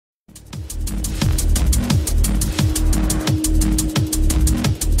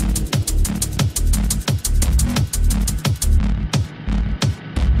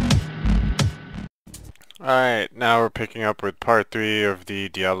Alright, now we're picking up with part 3 of the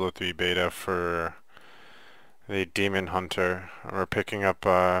Diablo 3 beta for the Demon Hunter. We're picking up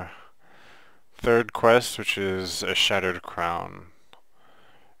our third quest, which is a Shattered Crown.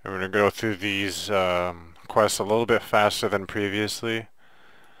 And we're going to go through these quests a little bit faster than previously,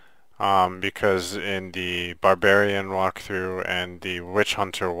 because in the Barbarian walkthrough and the Witch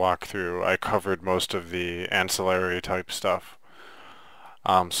Hunter walkthrough, I covered most of the ancillary type stuff.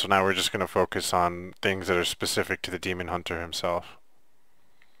 So now we're just going to focus on things that are specific to the Demon Hunter himself.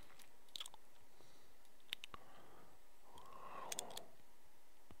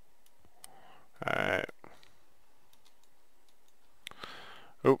 Alright.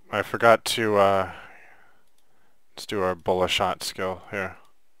 Oop, I forgot to, let's do our bullet shot skill here.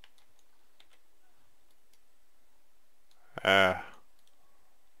 Uh,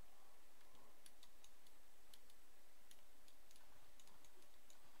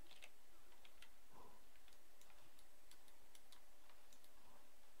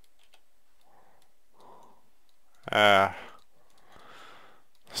 uh,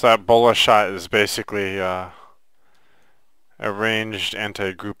 so that bullet shot is basically, a ranged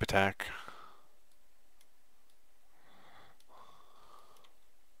anti-group attack.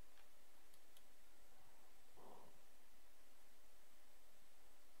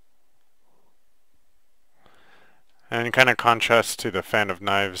 And in kind of contrast to the Fan of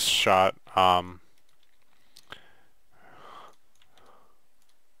Knives shot,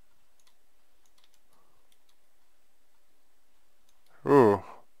 ooh,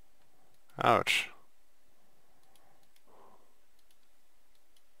 ouch.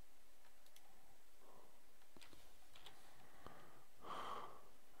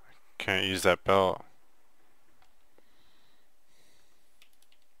 Can't use that belt.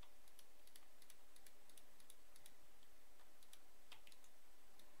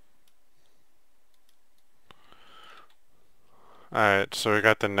 Alright, so we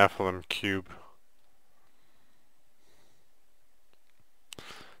got the Nephilim cube.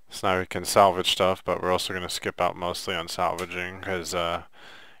 So now we can salvage stuff, but we're also going to skip out mostly on salvaging, because I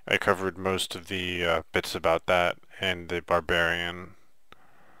covered most of the bits about that in the Barbarian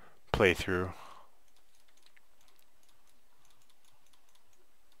playthrough.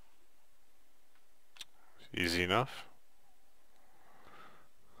 Easy enough.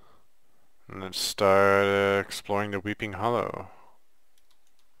 And let's start exploring the Weeping Hollow.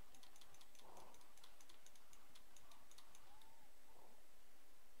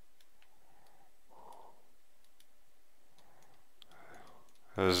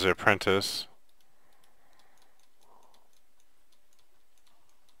 This is the apprentice.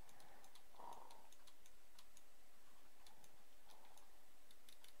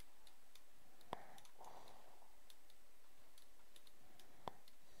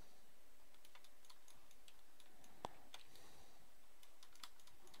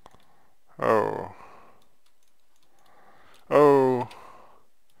 Oh. Oh.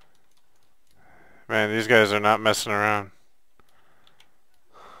 Man, these guys are not messing around.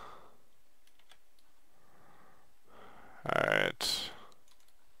 Alright.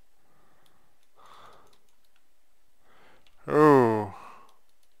 Ooh.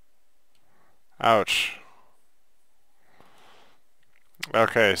 Ouch.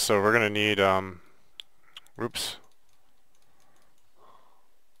 Okay, so we're gonna need, oops.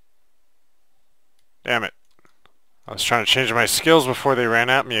 Damn it. I was trying to change my skills before they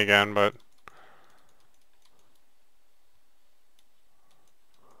ran at me again, but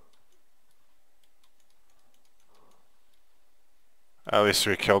at least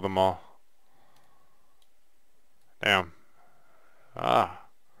we killed them all. Damn. Ah.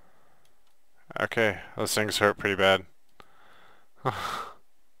 Okay, those things hurt pretty bad.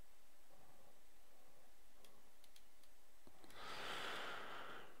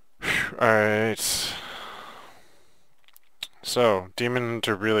 Alright. So, Demon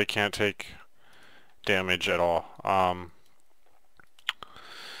Hunter really can't take damage at all.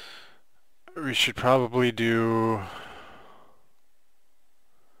 We should probably do...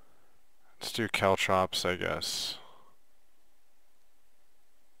 Let's do Caltrops, I guess.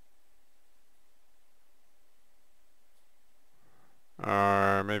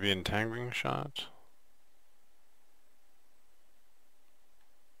 Or maybe Entangling Shot?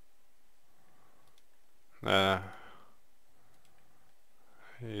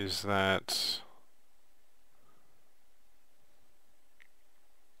 Use that.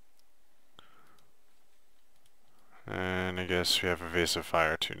 And I guess we have Evasive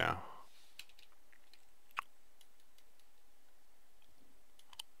Fire too now.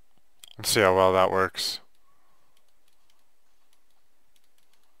 Let's see how well that works.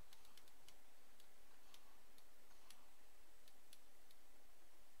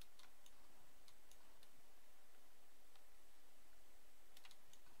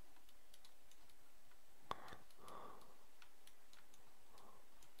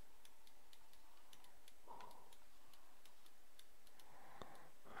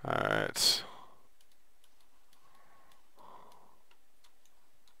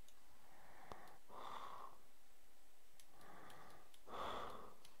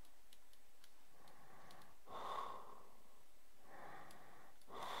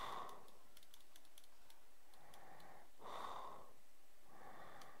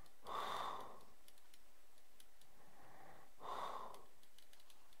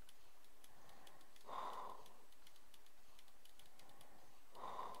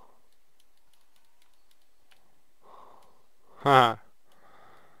 Huh.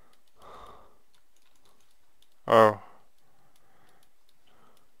 Oh.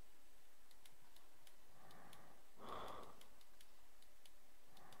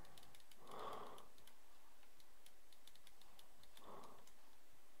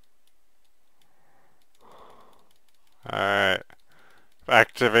 Alright.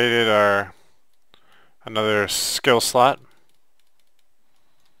 Activated our another skill slot.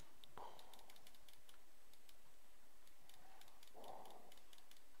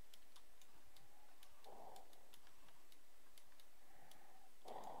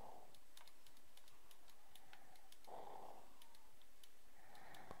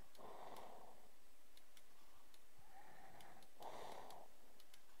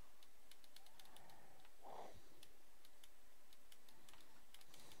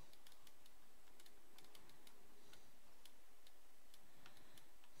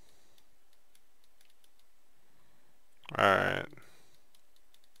 Alright.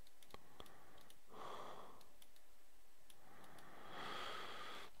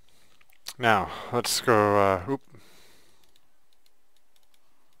 Now, let's go,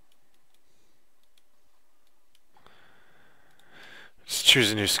 let's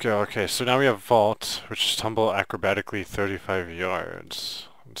choose a new skill. Okay, so now we have Vault, which is tumble acrobatically 35 yards.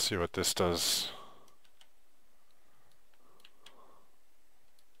 Let's see what this does.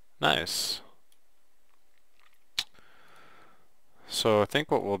 Nice. So I think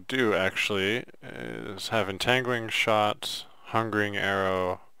what we'll do actually is have Entangling Shot, Hungering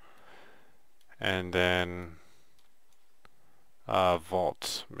Arrow, and then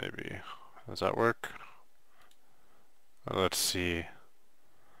Vault, maybe. Does that work? Let's see.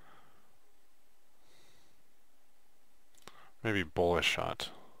 Maybe Bullet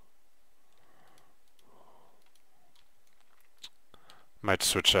Shot. Might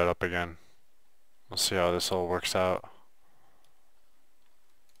switch that up again. We'll see how this all works out.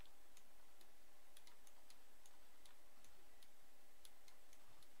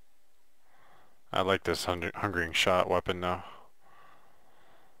 I like this Hungering Shot weapon though.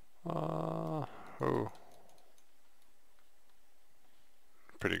 Oh.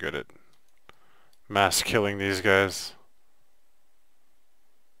 Pretty good at mass killing these guys.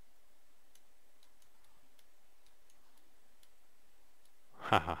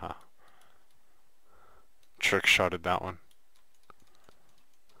 Ha ha ha. Trick shotted that one.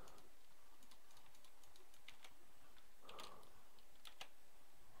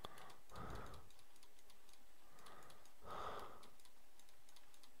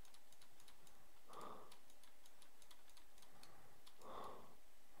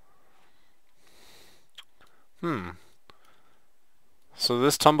 So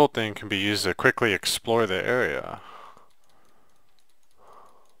this tumble thing can be used to quickly explore the area.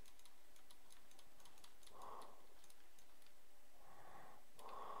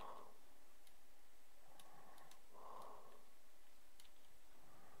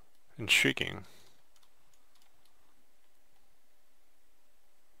 Intriguing.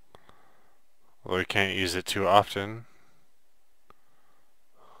 Well, we can't use it too often.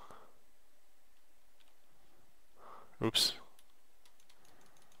 Oops.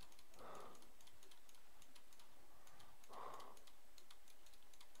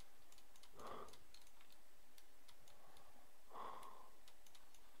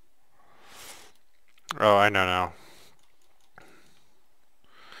 Oh, I know now.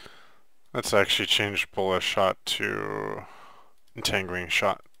 Let's actually change Bullet Shot to Entangling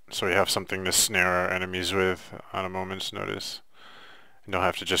Shot, so we have something to snare our enemies with on a moment's notice. You don't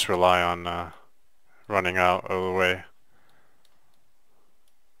have to just rely on running out of the way.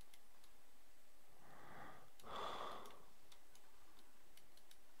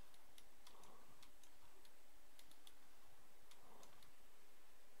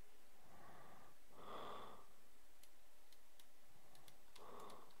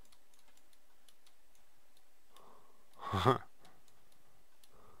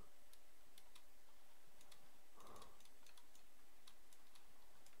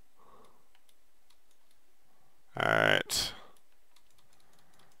 Alright.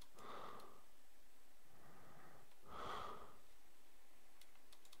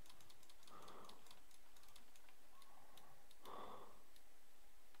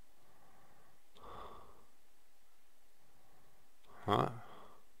 Huh?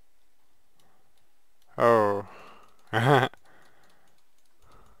 Oh. Got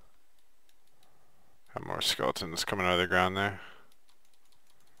more skeletons coming out of the ground there.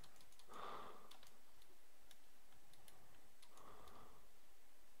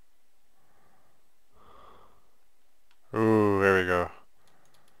 Ooh, there we go.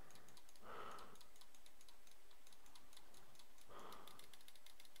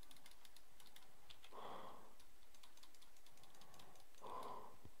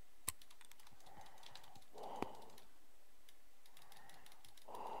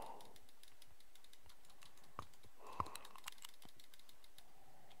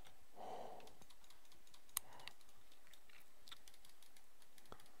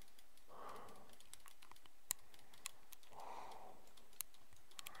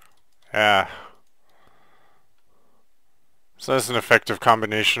 Yeah. So that's an effective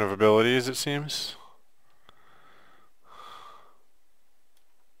combination of abilities, it seems.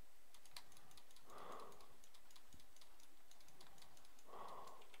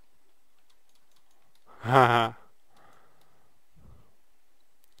 Haha.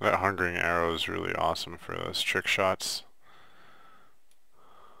 That hungering arrow is really awesome for those trick shots.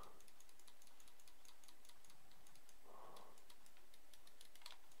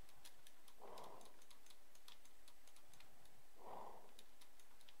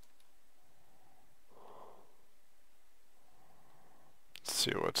 Let's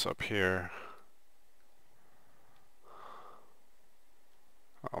see what's up here.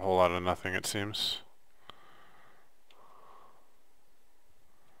 A whole lot of nothing, it seems.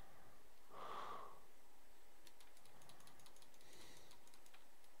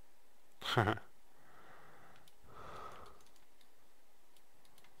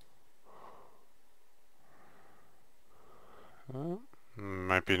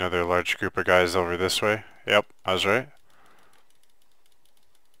 Might be another large group of guys over this way. Yep, I was right.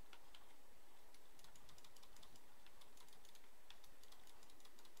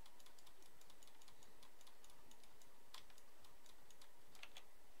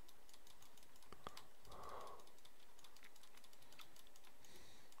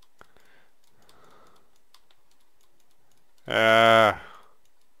 Uh,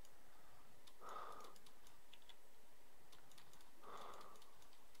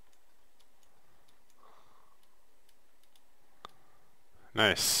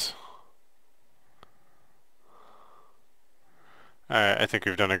 nice. Alright, I think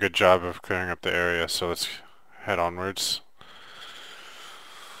we've done a good job of clearing up the area, so let's head onwards.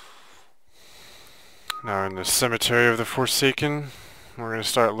 Now in the Cemetery of the Forsaken, we're going to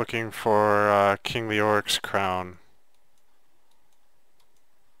start looking for King Leoric's crown.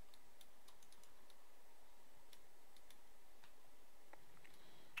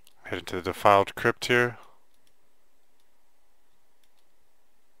 Headed to the Defiled Crypt here.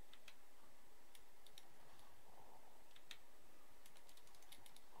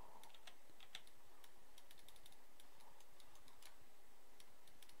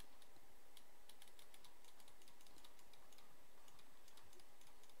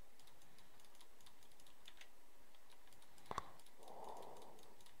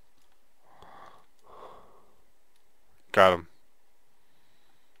 Got him.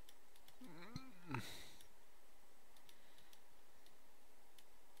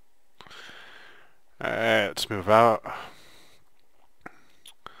 Alright, let's move out.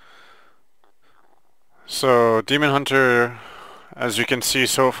 So, Demon Hunter, as you can see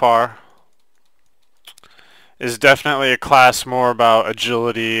so far, is definitely a class more about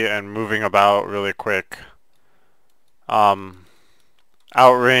agility and moving about really quick.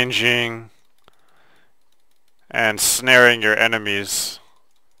 Outranging and snaring your enemies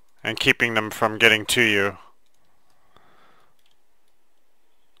and keeping them from getting to you.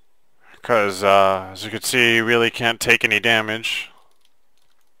 Because, as you can see, you really can't take any damage.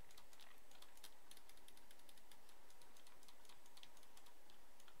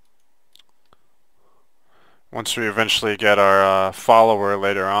 Once we eventually get our follower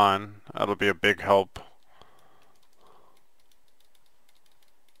later on, that'll be a big help.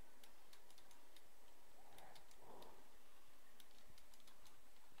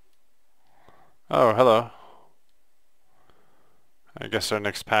 Oh, hello. I guess our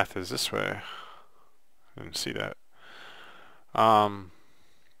next path is this way. I didn't see that. But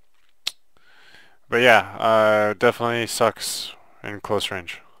yeah, definitely sucks in close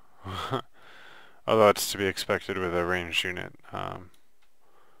range. Although it's to be expected with a ranged unit.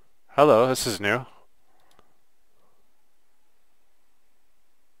 Hello, this is new.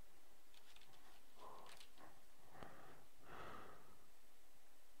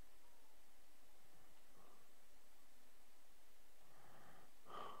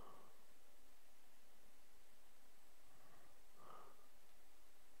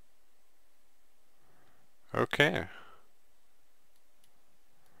 Okay.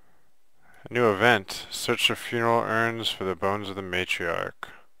 A new event. Search the funeral urns for the bones of the matriarch.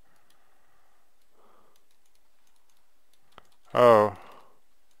 Oh.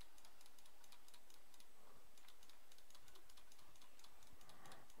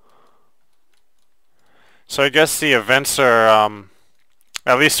 So I guess the events are,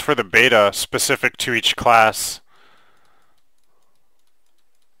 at least for the beta, specific to each class.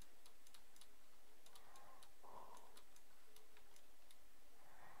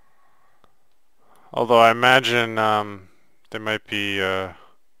 Although I imagine, they might be, oh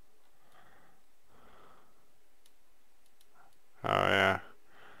yeah.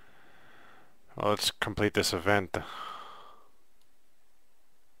 let's complete this event.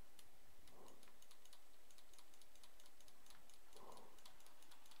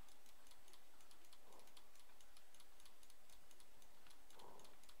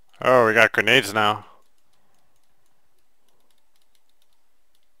 Oh, we got grenades now.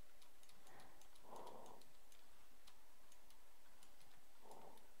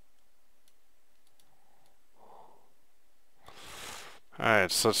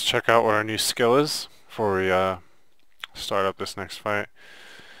 Alright, so let's check out what our new skill is before we start up this next fight.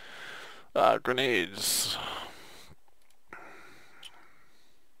 Grenades.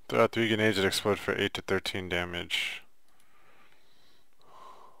 Throw out 3 grenades that explode for 8 to 13 damage.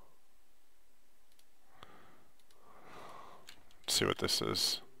 Let's see what this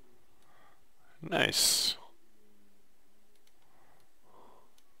is. Nice.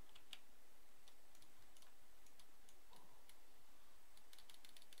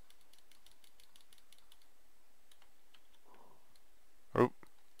 Oop,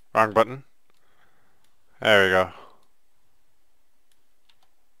 wrong button. There we go.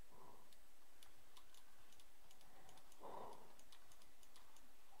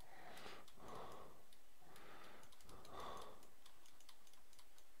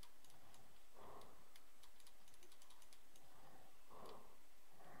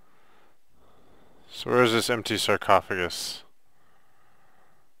 So where is this empty sarcophagus?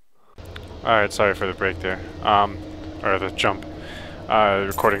 Alright, sorry for the break there. Or the jump. The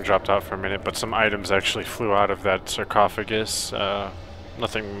recording dropped out for a minute, but some items actually flew out of that sarcophagus.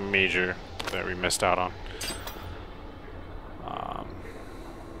 Nothing major that we missed out on.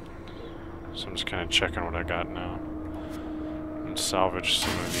 So I'm just kind of checking what I got now. And salvage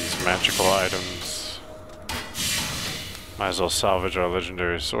some of these magical items. Might as well salvage our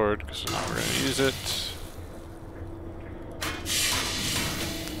legendary sword, because now we're going to use it.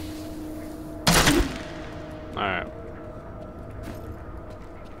 Alright.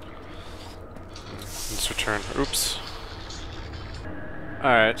 Let's return. Oops.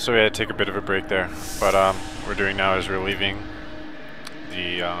 Alright, so we had to take a bit of a break there. But what we're doing now is we're leaving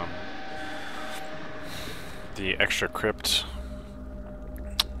the extra crypt.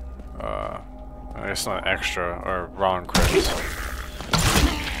 I guess not extra, or wrong crypt.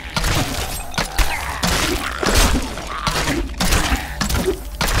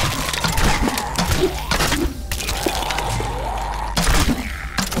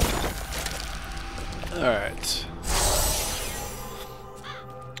 Alright.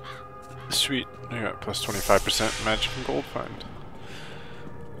 Sweet. I got plus 25% magic and gold find.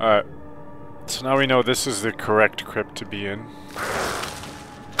 Alright. So now we know this is the correct crypt to be in.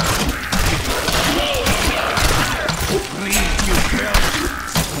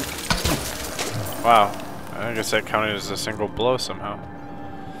 Wow. I guess that counted as a single blow somehow.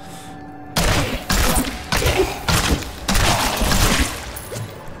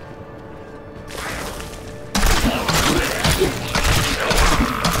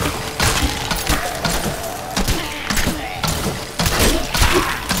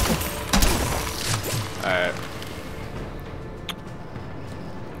 Alright.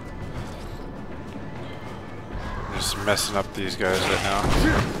 I'm just messing up these guys right now.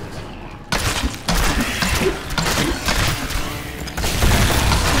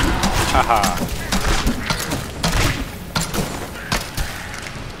 Haha.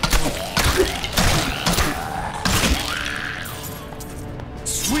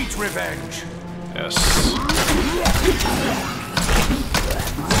 Sweet revenge. Yes.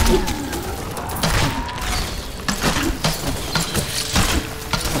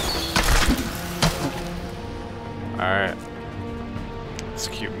 Alright. Let's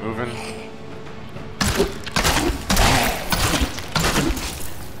keep moving.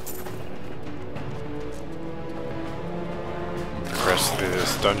 Progress through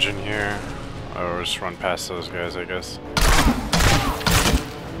this dungeon here. Or just run past those guys, I guess.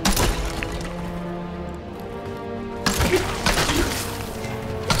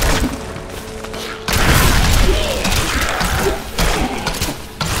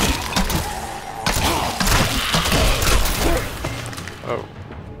 Oh.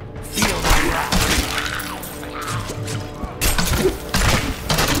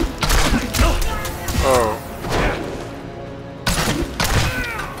 Oh.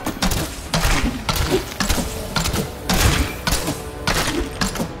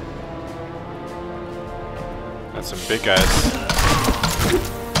 That's some big guys.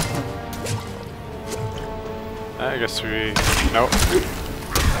 I guess we... Nope.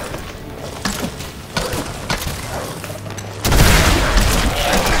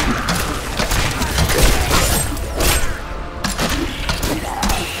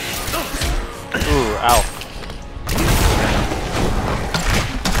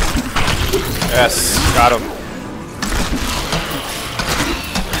 Yes, got him.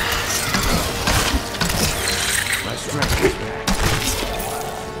 My strength is back.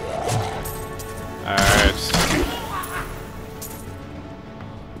 Alright.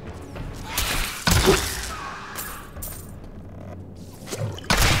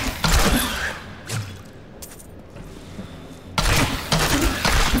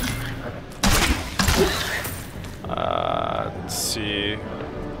 Let's see.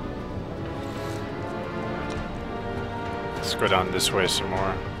 Let's go down this way some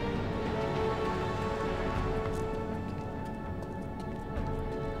more.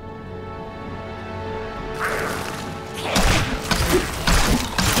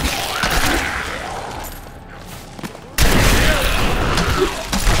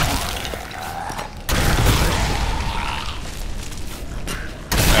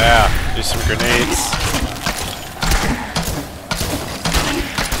 Yeah, do some grenades.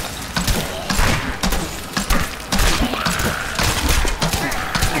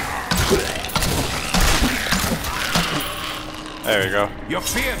 There we go. Your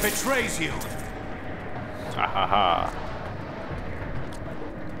fear betrays you. Ha ha ha.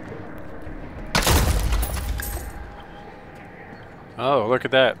 Oh, look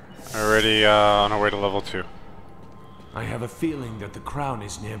at that. Already on our way to level 2. I have a feeling that the crown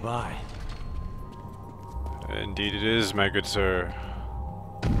is nearby. Indeed it is, my good sir.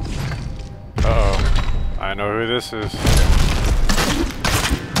 Uh-oh. I know who this is.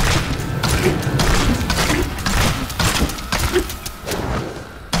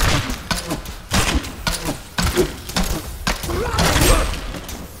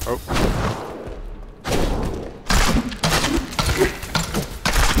 Oh.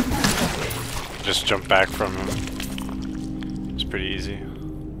 Just jump back from him. It's pretty easy.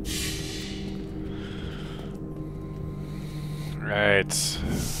 Right.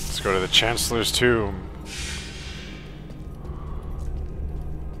 Let's go to the Chancellor's tomb.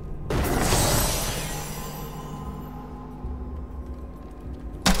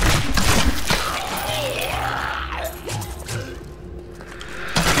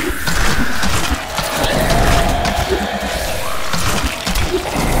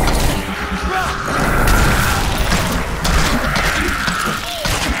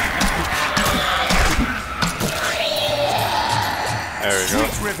 There we go.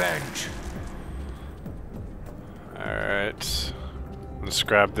 Sweet revenge. Alright. Let's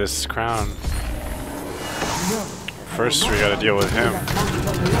grab this crown. First we gotta deal with him.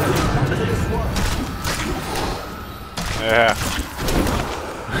 Yeah.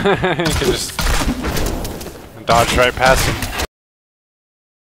 You can just dodge right past him.